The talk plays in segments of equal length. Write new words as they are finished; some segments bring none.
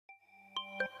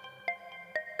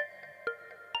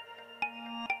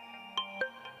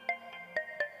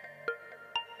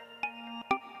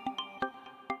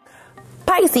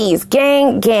Pisces,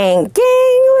 gang, gang, gang.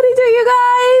 What do you do, you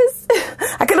guys?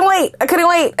 I couldn't wait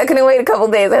a couple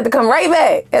days. I had to come right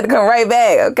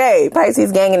back. Okay,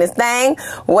 Pisces gang in this thing.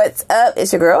 What's up?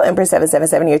 It's your girl, Empress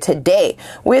 777 here today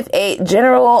with a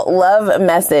general love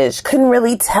message. Couldn't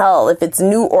really tell if it's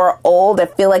new or old. I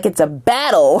feel like it's a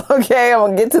battle. Okay, I'm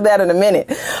gonna get to that in a minute.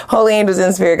 Holy angels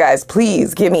and spirit guys,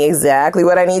 please give me exactly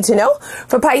what I need to know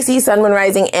for Pisces, Sun, Moon,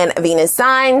 Rising, and Venus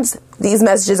signs. These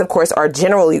messages, of course, are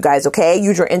general, you guys, okay?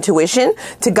 Use your intuition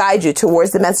to guide you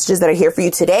towards the messages that are here for you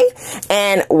today.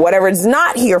 And whatever is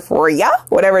not here for you,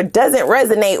 whatever doesn't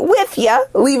resonate with you,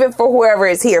 leave it for whoever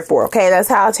it's here for, okay? That's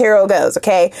how tarot goes,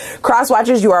 okay? Cross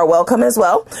watchers, you are welcome as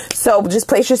well. So just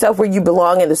place yourself where you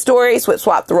belong in the story.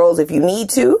 Swap the roles if you need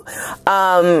to.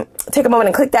 Take a moment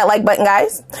and click that like button,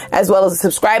 guys, as well as the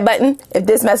subscribe button. If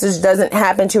this message doesn't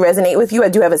happen to resonate with you, I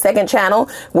do have a second channel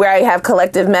where I have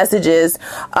collective messages,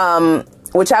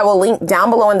 which I will link down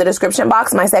below in the description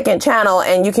box, my second channel,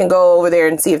 and you can go over there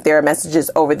and see if there are messages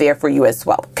over there for you as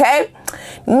well, okay?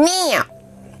 Now,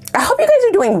 I hope you guys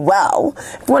are doing well.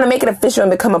 If you want to make it official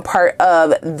and become a part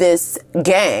of this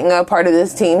gang, a part of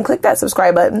this team, click that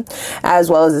subscribe button as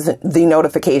well as the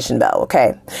notification bell,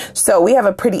 okay? So we have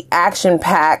a pretty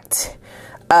action-packed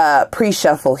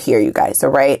pre-shuffle here, you guys,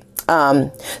 all right?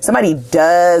 Somebody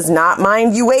does not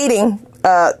mind you waiting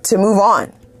to move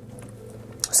on.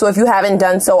 So if you haven't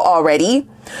done so already,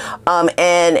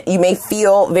 and you may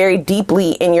feel very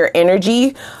deeply in your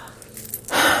energy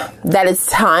that it's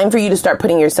time for you to start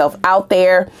putting yourself out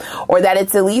there, or that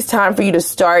it's at least time for you to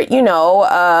start, you know,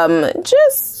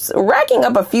 just racking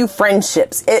up a few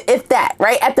friendships, if that,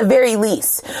 right? At the very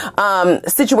least,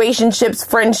 situationships,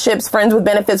 friendships, friends with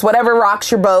benefits, whatever rocks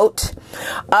your boat.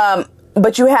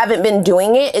 But you haven't been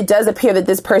doing it. It does appear that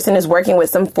this person is working with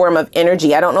some form of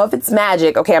energy. I don't know if it's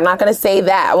magic. Okay, I'm not going to say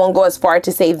that. I won't go as far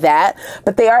to say that.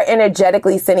 But they are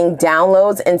energetically sending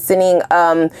downloads and sending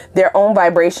their own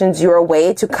vibrations your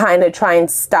way to kind of try and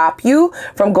stop you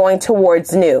from going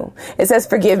towards new. It says,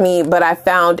 forgive me, but I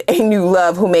found a new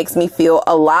love who makes me feel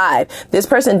alive. This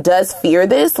person does fear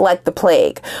this like the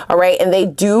plague. All right. And they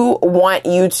do want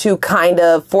you to kind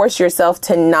of force yourself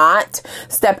to not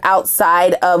step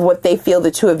outside of what they feel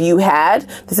the two of you had.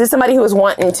 This is somebody who is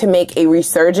wanting to make a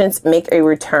resurgence, make a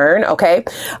return, okay?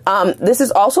 This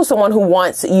is also someone who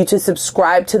wants you to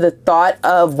subscribe to the thought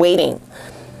of waiting.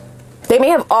 They may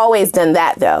have always done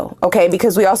that though, okay?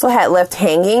 Because we also had left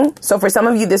hanging. So for some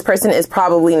of you, this person is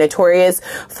probably notorious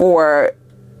for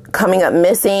coming up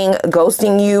missing,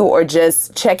 ghosting you, or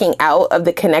just checking out of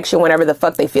the connection whenever the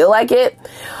fuck they feel like it.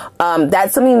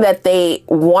 That's something that they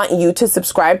want you to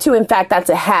subscribe to. In fact, that's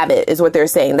a habit is what they're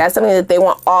saying. That's something that they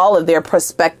want all of their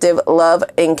prospective love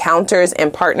encounters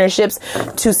and partnerships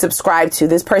to subscribe to.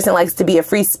 This person likes to be a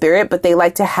free spirit, but they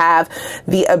like to have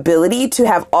the ability to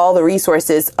have all the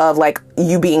resources of like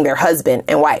you being their husband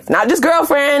and wife, not just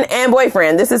girlfriend and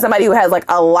boyfriend. This is somebody who has like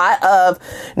a lot of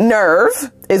nerve,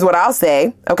 is what I'll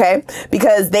say, okay?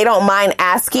 Because they don't mind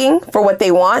asking for what they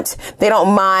want. They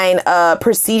don't mind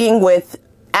proceeding with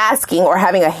asking or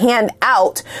having a hand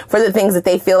out for the things that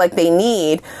they feel like they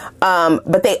need.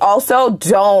 But they also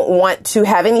don't want to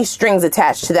have any strings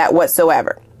attached to that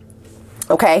whatsoever.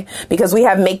 Okay, because we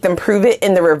have make them prove it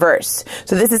in the reverse.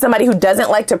 So this is somebody who doesn't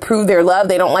like to prove their love.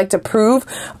 They don't like to prove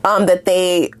that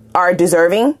they are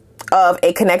deserving of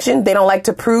a connection. They don't like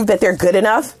to prove that they're good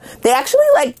enough. They actually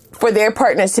like for their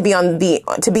partners to be on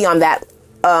that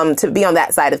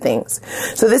side of things.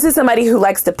 So this is somebody who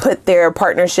likes to put their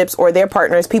partnerships or their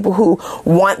partners, people who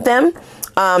want them,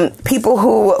 people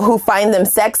who find them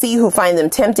sexy, who find them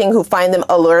tempting, who find them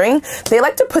alluring. They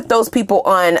like to put those people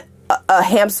on a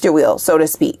hamster wheel, so to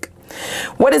speak.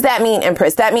 What does that mean,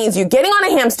 Empress? That means you're getting on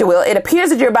a hamster wheel. It appears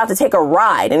that you're about to take a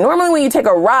ride. And normally when you take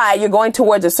a ride, you're going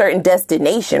towards a certain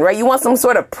destination, right? You want some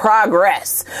sort of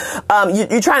progress.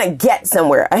 You're trying to get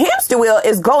somewhere. A hamster wheel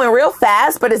is going real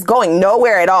fast, but it's going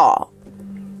nowhere at all.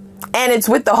 And it's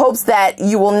with the hopes that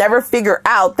you will never figure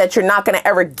out that you're not going to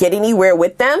ever get anywhere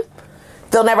with them.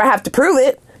 They'll never have to prove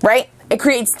it, right? It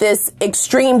creates this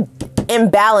extreme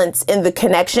imbalance in the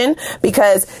connection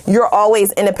because you're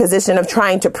always in a position of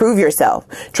trying to prove yourself,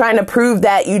 trying to prove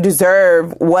that you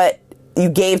deserve what you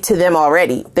gave to them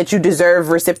already, that you deserve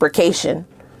reciprocation.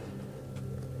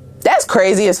 That's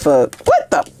crazy as fuck. What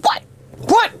the what?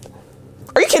 What?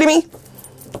 Are you kidding me?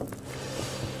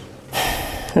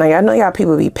 Now, y'all know y'all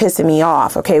people be pissing me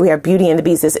off. Okay, we have Beauty and the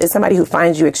Beast. This is somebody who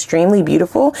finds you extremely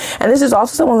beautiful. And this is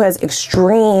also someone who has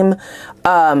extreme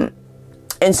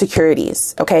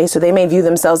insecurities. Okay, so they may view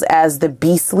themselves as the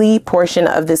beastly portion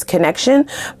of this connection,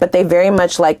 but they very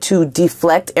much like to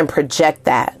deflect and project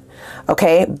that.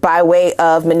 okay, by way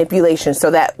of manipulation. So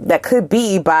that could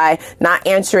be by not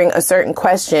answering a certain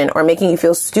question or making you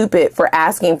feel stupid for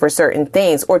asking for certain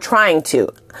things or trying to,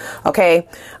 okay?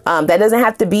 That doesn't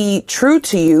have to be true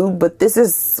to you, but this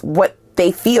is what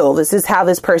they feel. This is how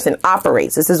this person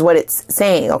operates. This is what it's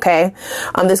saying, okay?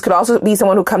 This could also be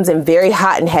someone who comes in very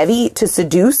hot and heavy to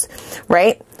seduce,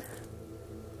 right?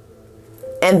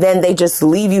 And then they just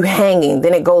leave you hanging.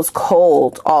 Then it goes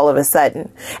cold all of a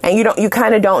sudden. And you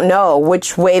kind of don't know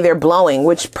which way they're blowing,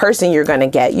 which person you're going to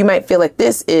get. You might feel like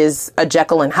this is a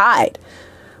Jekyll and Hyde.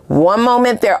 One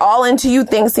moment they're all into you.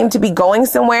 Things seem to be going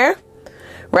somewhere,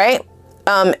 right?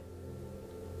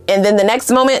 And then the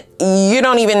next moment, you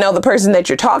don't even know the person that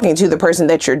you're talking to, the person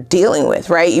that you're dealing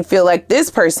with, right? You feel like this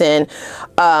person,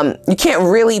 you can't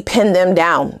really pin them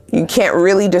down. You can't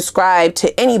really describe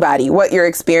to anybody what you're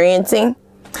experiencing.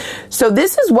 So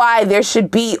this is why there should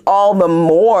be all the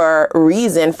more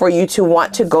reason for you to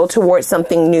want to go towards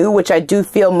something new, which I do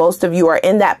feel most of you are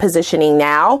in that positioning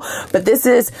now. But this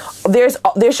is,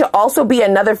 there should also be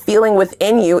another feeling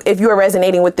within you if you are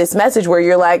resonating with this message where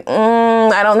you're like,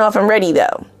 I don't know if I'm ready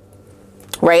though.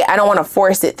 Right? I don't want to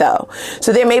force it though.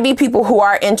 So there may be people who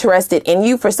are interested in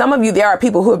you. For some of you, there are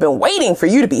people who have been waiting for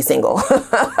you to be single.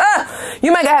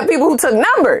 You might have people who took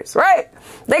numbers, right?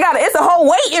 It's a whole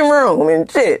waiting room and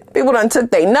shit. People done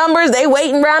took their numbers. They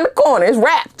waiting around the corner. It's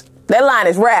wrapped. That line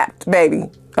is wrapped, baby.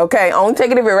 Okay. Only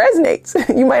take it if it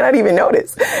resonates. You might not even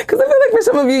notice. Because I feel like for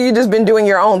some of you, you've just been doing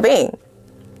your own thing.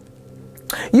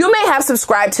 You may have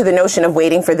subscribed to the notion of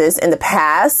waiting for this in the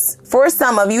past. For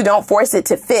some of you, don't force it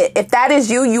to fit. If that is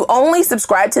you, you only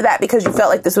subscribe to that because you felt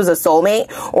like this was a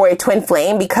soulmate or a twin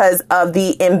flame because of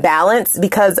the imbalance,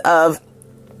 because of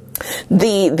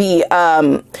the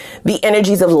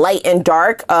energies of light and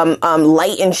dark,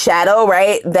 light and shadow,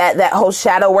 right? That whole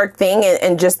shadow work thing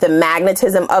and just the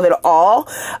magnetism of it all.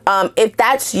 If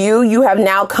that's you, you have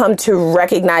now come to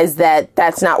recognize that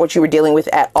that's not what you were dealing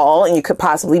with at all. And you could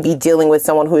possibly be dealing with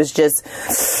someone who is just,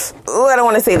 I don't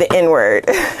want to say the N word.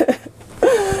 I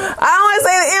don't want to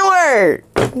say the N word.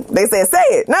 They said, say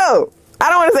it. No, I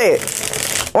don't want to say it.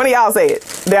 One of y'all say it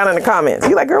down in the comments.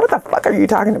 You're like, girl, what the fuck are you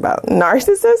talking about?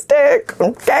 Narcissistic.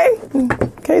 Okay.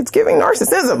 Okay. It's giving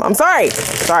narcissism. I'm sorry.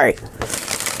 Sorry.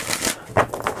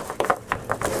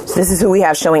 So this is who we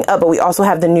have showing up, but we also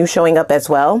have the new showing up as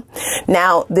well.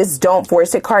 Now, this don't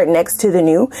force it card next to the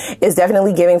new is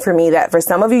definitely giving for me that for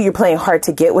some of you, you're playing hard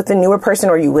to get with the newer person,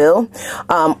 or you will,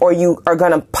 or you are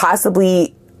going to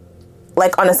possibly,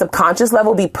 like on a subconscious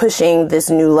level, be pushing this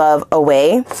new love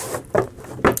away.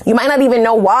 You might not even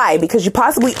know why, because you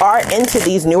possibly are into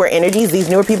these newer energies, these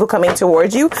newer people coming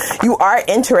towards you. You are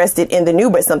interested in the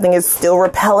new, but something is still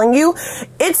repelling you.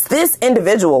 It's this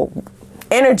individual.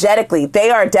 Energetically, they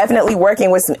are definitely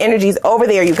working with some energies over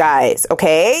there, you guys.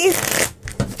 Okay.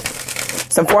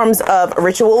 Some forms of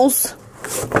rituals.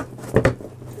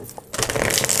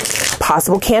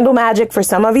 Possible candle magic for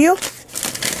some of you.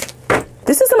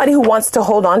 This is somebody who wants to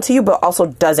hold on to you, but also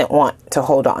doesn't want to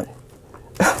hold on.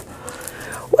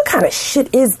 What kind of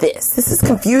shit is this? This is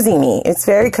confusing me. It's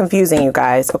very confusing, you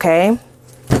guys, okay?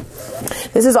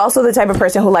 This is also the type of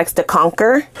person who likes to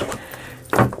conquer.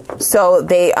 So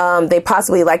they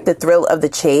possibly like the thrill of the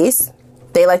chase.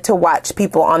 They like to watch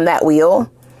people on that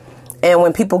wheel. And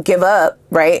when people give up,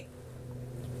 right?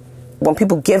 When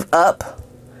people give up,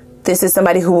 this is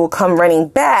somebody who will come running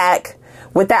back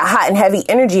with that hot and heavy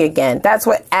energy again. That's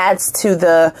what adds to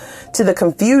the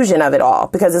confusion of it all,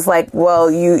 because it's like,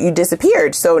 well, you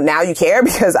disappeared, so now you care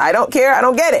because I don't care. I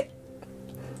don't get it.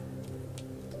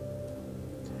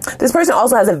 This person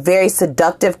also has a very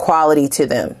seductive quality to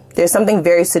them. There's something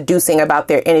very seducing about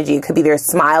their energy. It could be their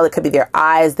smile. It could be their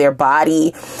eyes, their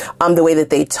body, the way that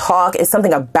they talk. It's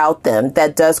something about them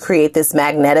that does create this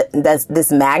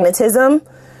magnetism.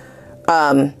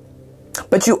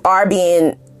 But you are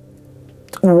being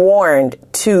warned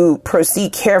to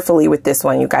proceed carefully with this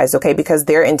one, you guys, okay? Because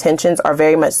their intentions are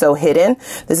very much so hidden.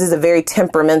 This is a very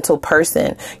temperamental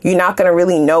person. You're not going to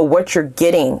really know what you're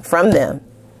getting from them.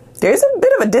 There's a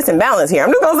bit of a disimbalance here.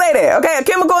 I'm just going to say that, okay? A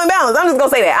chemical imbalance. I'm just going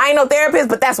to say that. I ain't no therapist,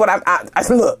 but that's what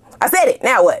look, I said it.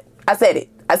 Now what? I said it.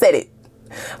 I'm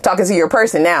talking to your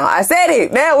person now. I said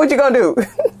it. Now what you going to do?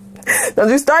 Don't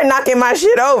you start knocking my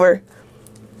shit over.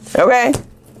 Okay?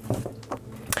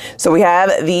 So we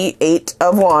have the 8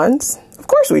 of Wands. Of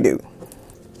course we do.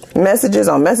 Messages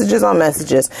on messages on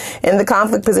messages. In the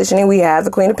conflict positioning, we have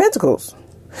the Queen of Pentacles.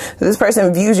 So this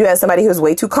person views you as somebody who's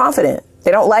way too confident.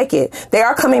 They don't like it. They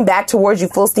are coming back towards you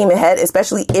full steam ahead,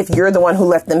 especially if you're the one who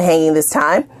left them hanging this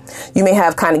time. You may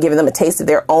have kind of given them a taste of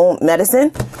their own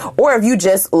medicine. Or if you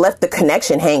just left the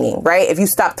connection hanging, right? If you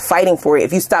stopped fighting for it,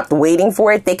 if you stopped waiting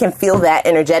for it, they can feel that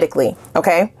energetically,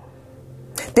 okay?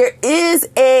 There is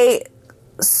a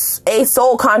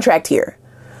soul contract here,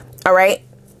 all right?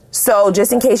 So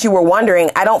just in case you were wondering,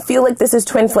 I don't feel like this is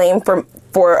twin flame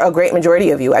for a great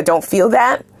majority of you. I don't feel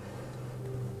that.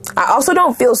 I also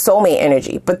don't feel soulmate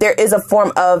energy, but there is a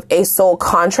form of a soul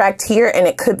contract here, and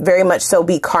it could very much so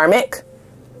be karmic.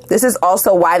 This is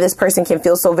also why this person can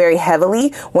feel so very heavily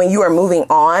when you are moving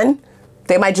on.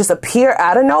 They might just appear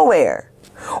out of nowhere,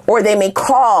 or they may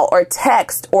call or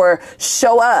text or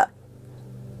show up.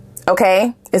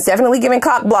 Okay? It's definitely giving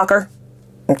cock blocker.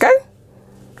 Okay?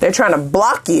 They're trying to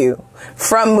block you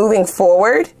from moving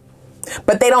forward,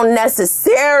 but they don't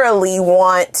necessarily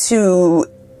want to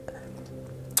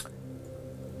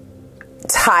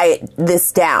tie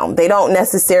this down. They don't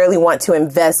necessarily want to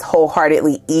invest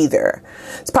wholeheartedly either.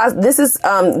 This is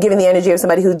giving the energy of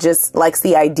somebody who just likes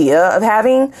the idea of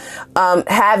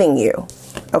having you.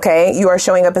 Okay, you are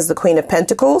showing up as the Queen of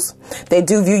Pentacles. They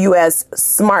do view you as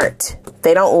smart.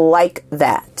 They don't like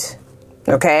that.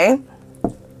 Okay,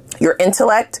 your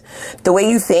intellect, the way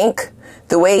you think,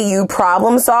 the way you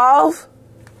problem solve,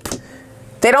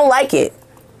 they don't like it.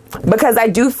 Because I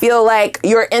do feel like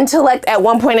your intellect at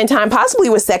one point in time possibly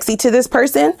was sexy to this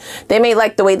person. They may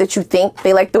like the way that you think.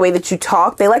 They like the way that you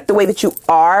talk. They like the way that you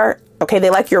are. Okay, they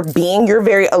like your being. You're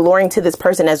very alluring to this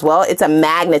person as well. It's a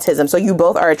magnetism. So you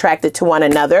both are attracted to one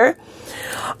another.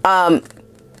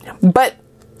 But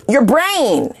your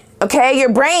brain, okay,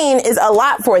 your brain is a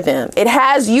lot for them. It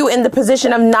has you in the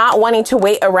position of not wanting to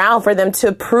wait around for them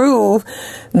to prove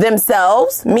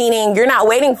themselves, meaning you're not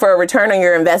waiting for a return on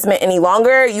your investment any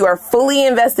longer. You are fully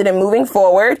invested in moving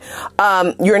forward.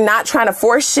 You're not trying to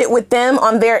force shit with them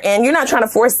on their end. You're not trying to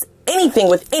force anything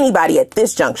with anybody at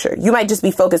this juncture. You might just be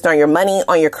focused on your money,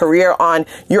 on your career, on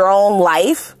your own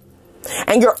life,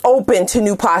 and you're open to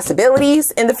new possibilities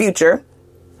in the future.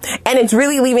 And it's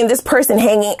really leaving this person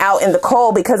hanging out in the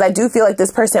cold, because I do feel like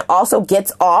this person also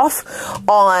gets off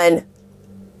on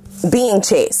being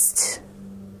chased.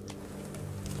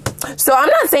 So I'm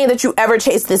not saying that you ever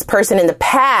chased this person in the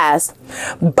past,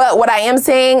 but what I am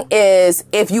saying is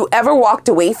if you ever walked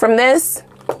away from this,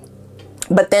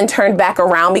 but then turned back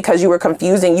around because you were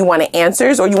confused and you wanted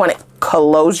answers or you wanted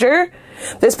closure,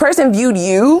 this person viewed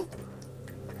you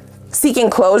seeking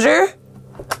closure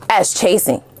as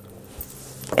chasing.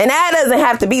 And that doesn't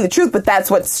have to be the truth, but that's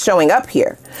what's showing up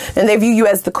here. And they view you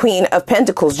as the Queen of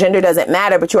Pentacles. Gender doesn't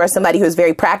matter, but you are somebody who is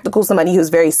very practical, somebody who's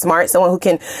very smart, someone who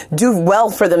can do well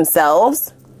for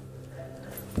themselves.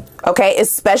 Okay,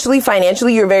 especially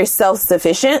financially, you're very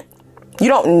self-sufficient. You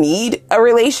don't need a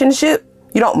relationship.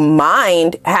 You don't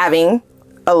mind having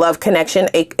a love connection,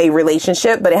 a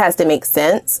relationship, but it has to make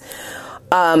sense.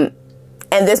 And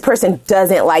this person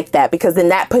doesn't like that, because then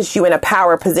that puts you in a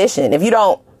power position. If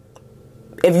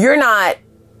you're not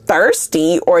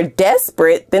thirsty or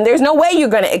desperate, then there's no way you're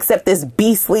going to accept this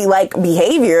beastly like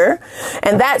behavior.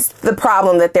 And that's the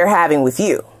problem that they're having with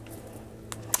you.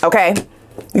 Okay.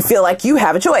 You feel like you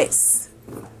have a choice.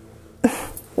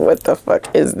 What the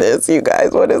fuck is this, you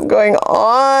guys? What is going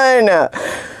on?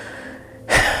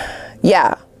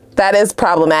 Yeah, that is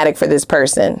problematic for this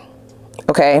person.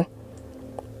 Okay.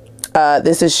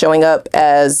 This is showing up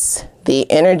as the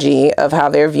energy of how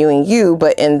they're viewing you,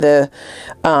 but in the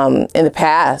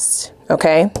past,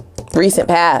 okay? Recent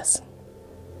past.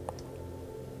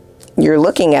 You're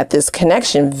looking at this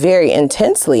connection very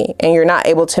intensely and you're not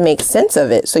able to make sense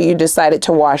of it. So you decided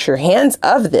to wash your hands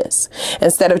of this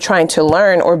instead of trying to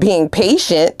learn or being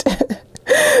patient.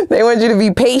 They want you to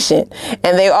be patient,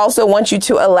 and they also want you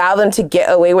to allow them to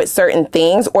get away with certain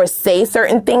things or say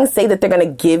certain things, say that they're going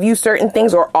to give you certain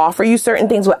things or offer you certain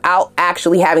things without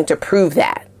actually having to prove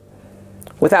that,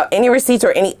 without any receipts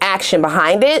or any action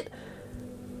behind it.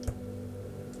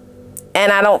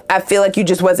 And I feel like you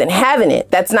just wasn't having it.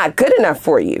 That's not good enough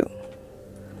for you.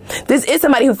 This is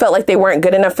somebody who felt like they weren't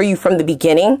good enough for you from the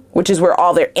beginning, which is where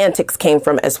all their antics came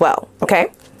from as well.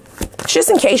 Okay. Just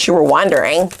in case you were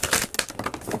wondering.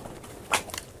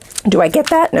 Do I get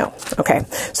that? No. Okay.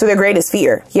 So their greatest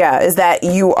fear, yeah, is that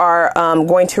you are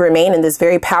going to remain in this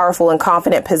very powerful and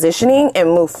confident positioning and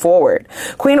move forward.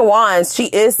 Queen of Wands, she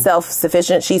is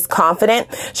self-sufficient. She's confident.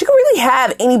 She can really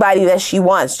have anybody that she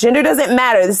wants. Gender doesn't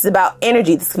matter. This is about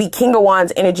energy. This could be King of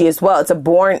Wands energy as well. It's a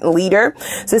born leader.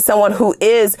 This is someone who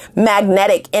is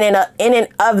magnetic in and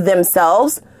of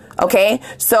themselves. Okay.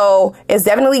 So it's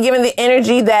definitely giving the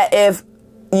energy that if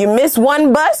you miss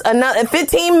one bus, another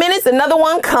 15 minutes, another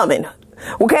one coming.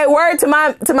 Okay, word to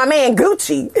my man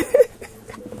Gucci. Ain't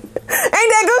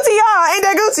that Gucci, y'all? Ain't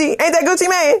that Gucci? Ain't that Gucci,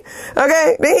 man?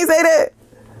 Okay, didn't he say that?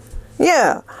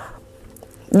 Yeah.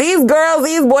 These girls,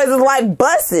 these boys is like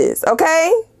buses,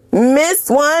 okay? Miss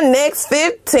one, next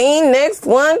 15, next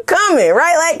one coming,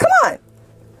 right? Like, come on.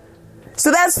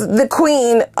 So that's the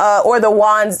queen or the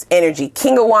wands energy.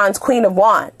 King of wands, queen of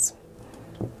wands.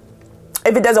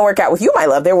 If it doesn't work out with you, my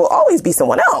love, there will always be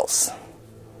someone else.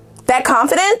 That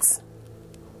confidence,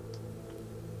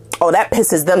 oh, that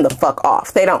pisses them the fuck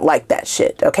off. They don't like that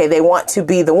shit, okay? They want to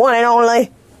be the one and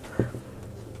only.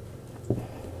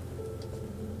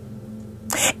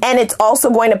 And it's also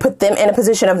going to put them in a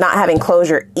position of not having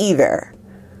closure either.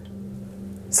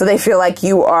 So they feel like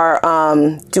you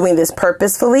are doing this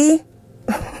purposefully.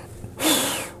 Are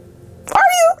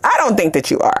you? I don't think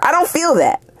that you are. I don't feel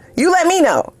that. You let me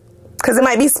know, because it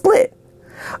might be split.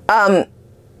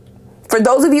 For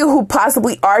those of you who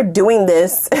possibly are doing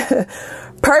this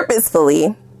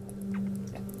purposefully,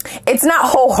 it's not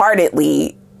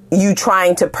wholeheartedly you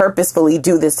trying to purposefully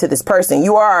do this to this person.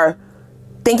 You are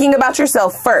thinking about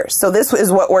yourself first. So this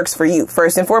is what works for you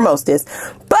first and foremost is,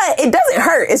 but it doesn't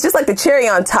hurt. It's just like the cherry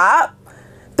on top,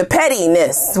 the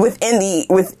pettiness within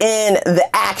the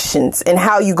actions and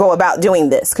how you go about doing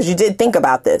this. Cause you did think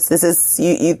about this. This is,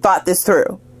 you thought this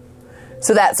through.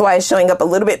 So that's why it's showing up a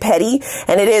little bit petty,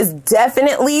 and it is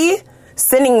definitely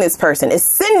sending this person. It's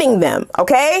sending them.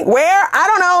 Okay. Where? I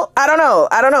don't know. I don't know.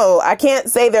 I don't know. I can't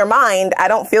say their mind. I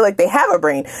don't feel like they have a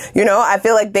brain. You know, I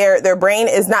feel like their brain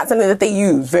is not something that they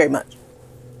use very much.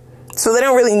 So they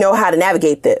don't really know how to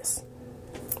navigate this.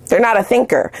 They're not a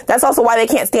thinker. That's also why they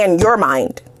can't stand your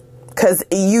mind, because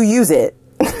you use it.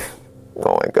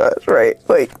 Oh my gosh, right?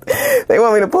 Like, they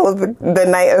want me to pull up the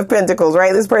Knight of Pentacles,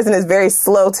 right? This person is very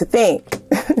slow to think.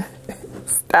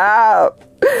 Stop.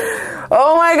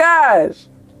 Oh my gosh.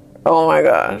 Oh my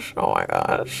gosh. Oh my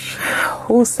gosh.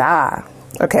 Woosah.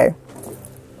 Okay.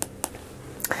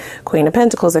 Queen of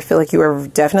Pentacles, I feel like you are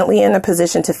definitely in a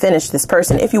position to finish this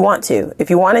person if you want to.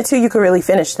 If you wanted to, you could really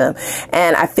finish them.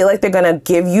 And I feel like they're going to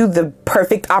give you the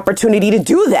perfect opportunity to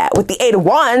do that with the Eight of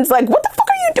Wands. Like, what the fuck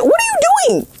are you doing? What are you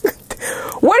doing?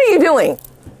 What are you doing?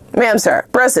 Ma'am, sir,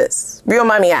 process. You don't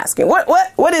mind me asking.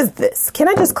 What is this? Can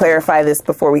I just clarify this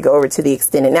before we go over to the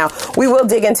extended? Now, we will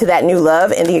dig into that new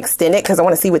love in the extended because I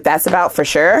want to see what that's about for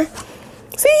sure.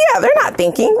 See, yeah, they're not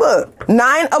thinking. Look,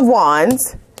 9 of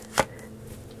Wands,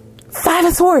 5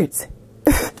 of Swords.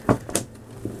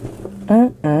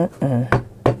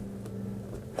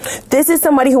 This is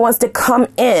somebody who wants to come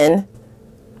in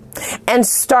and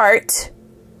start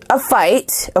a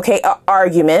fight, okay, an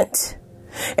argument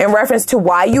in reference to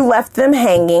why you left them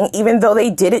hanging, even though they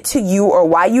did it to you, or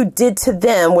why you did to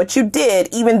them what you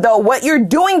did, even though what you're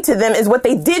doing to them is what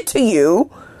they did to you,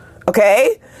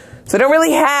 okay? So they don't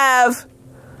really have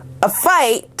a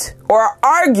fight or an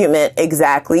argument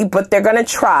exactly, but they're going to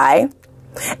try.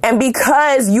 And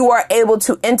because you are able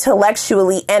to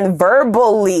intellectually and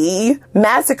verbally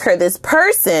massacre this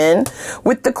person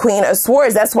with the Queen of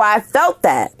Swords, that's why I felt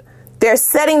that. They're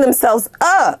setting themselves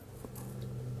up.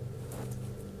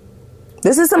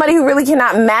 This is somebody who really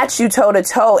cannot match you toe to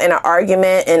toe in an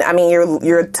argument. And I mean,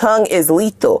 your tongue is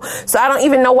lethal. So I don't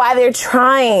even know why they're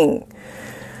trying.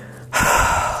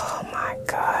 Oh my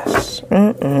gosh.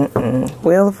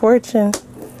 Wheel of Fortune.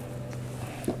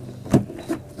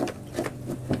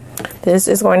 This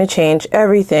is going to change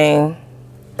everything.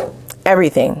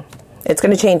 Everything. It's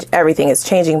going to change everything. It's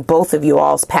changing both of you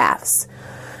all's paths.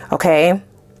 Okay?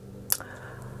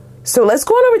 So let's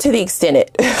go on over to the extended.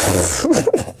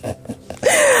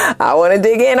 I want to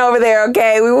dig in over there,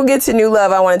 okay? We will get to new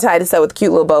love. I want to tie this up with a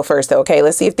cute little bow first, though, okay?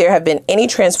 Let's see if there have been any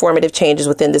transformative changes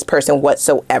within this person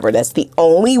whatsoever. That's the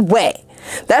only way.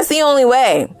 That's the only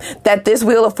way that this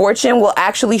Wheel of Fortune will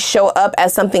actually show up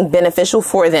as something beneficial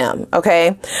for them,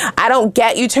 okay? I don't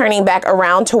get you turning back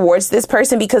around towards this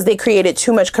person because they created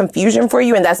too much confusion for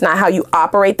you, and that's not how you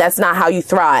operate. That's not how you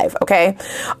thrive, okay?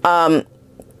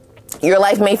 Your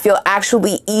life may feel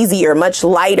actually easier, much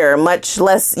lighter, much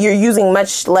less, you're using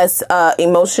much less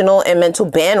emotional and mental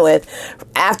bandwidth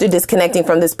after disconnecting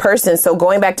from this person. So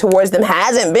going back towards them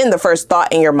hasn't been the first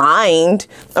thought in your mind,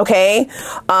 okay?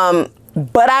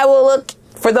 But I will look,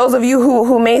 for those of you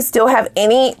who may still have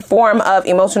any form of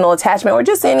emotional attachment or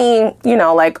just any, you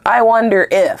know, like, I wonder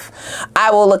if, I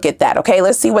will look at that. Okay.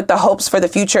 Let's see what the hopes for the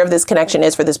future of this connection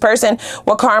is for this person.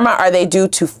 What karma are they due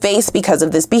to face because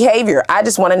of this behavior? I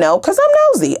just want to know because I'm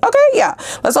nosy. Okay. Yeah.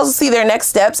 Let's also see their next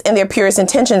steps and their purest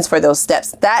intentions for those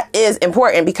steps. That is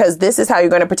important because this is how you're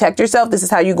going to protect yourself. This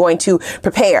is how you're going to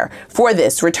prepare for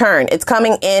this return. It's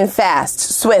coming in fast,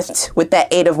 swift with that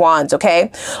 8 of Wands.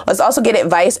 Okay. Let's also get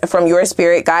advice from your spirit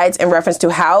spirit guides in reference to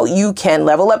how you can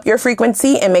level up your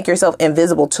frequency and make yourself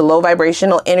invisible to low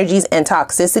vibrational energies and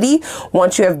toxicity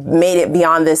once you have made it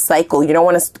beyond this cycle. You don't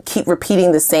want to keep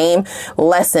repeating the same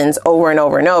lessons over and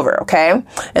over and over, okay? And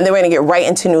then we're going to get right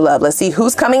into new love. Let's see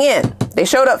who's coming in. They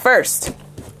showed up first.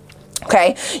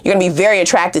 Okay, you're going to be very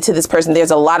attracted to this person.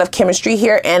 There's a lot of chemistry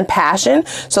here and passion.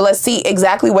 So let's see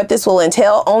exactly what this will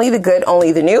entail. Only the good,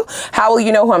 only the new. How will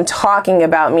you know who I'm talking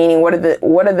about? Meaning, what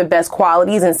are the best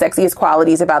qualities and sexiest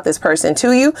qualities about this person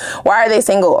to you? Why are they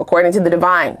single? According to the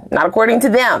divine, not according to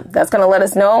them. That's going to let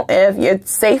us know if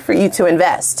it's safe for you to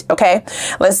invest. Okay,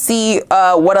 let's see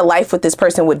what a life with this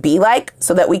person would be like,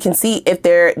 so that we can see if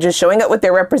they're just showing up with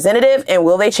their representative, and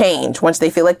will they change once they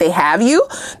feel like they have you.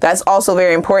 That's also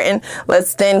very important.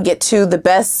 Let's then get to the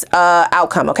best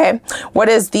outcome, okay? What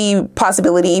is the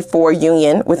possibility for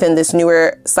union within this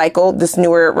newer cycle, this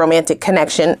newer romantic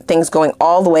connection, things going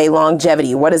all the way,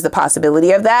 longevity? What is the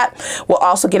possibility of that? We'll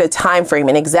also get a time frame,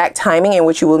 an exact timing in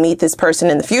which you will meet this person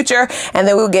in the future, and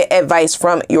then we'll get advice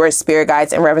from your spirit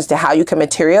guides in reference to how you can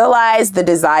materialize the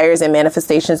desires and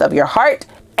manifestations of your heart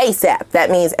ASAP. That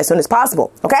means as soon as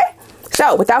possible, okay?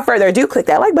 So without further ado, click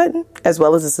that like button as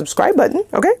well as the subscribe button.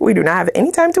 Okay, we do not have any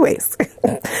time to waste.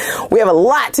 We have a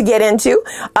lot to get into.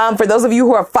 For those of you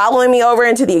who are following me over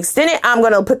into the extended, I'm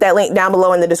going to put that link down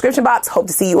below in the description box. Hope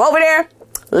to see you over there.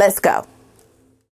 Let's go.